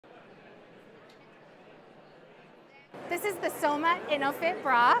This is the Soma Innofit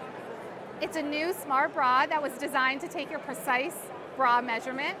bra. It's a new smart bra that was designed to take your precise bra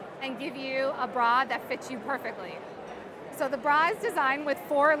measurement and give you a bra that fits you perfectly. So the bra is designed with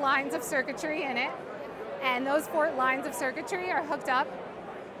 4 lines of circuitry in it, and those 4 lines of circuitry are hooked up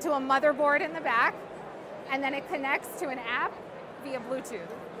to a motherboard in the back, and then it connects to an app via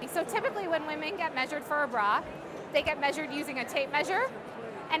Bluetooth. So typically when women get measured for a bra, they get measured using a tape measure,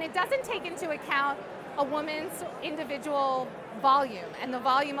 and it doesn't take into account a woman's individual volume and the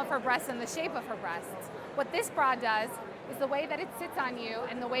volume of her breasts and the shape of her breasts. What this bra does is the way that it sits on you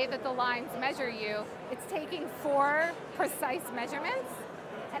and the way that the lines measure you, it's taking 4 precise measurements,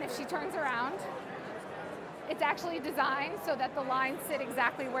 and if she turns around, it's actually designed so that the lines sit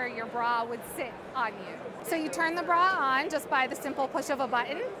exactly where your bra would sit on you. So you turn the bra on just by the simple push of a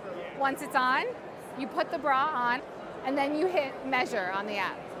button. Once it's on, you put the bra on, and then you hit measure on the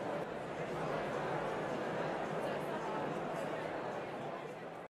app.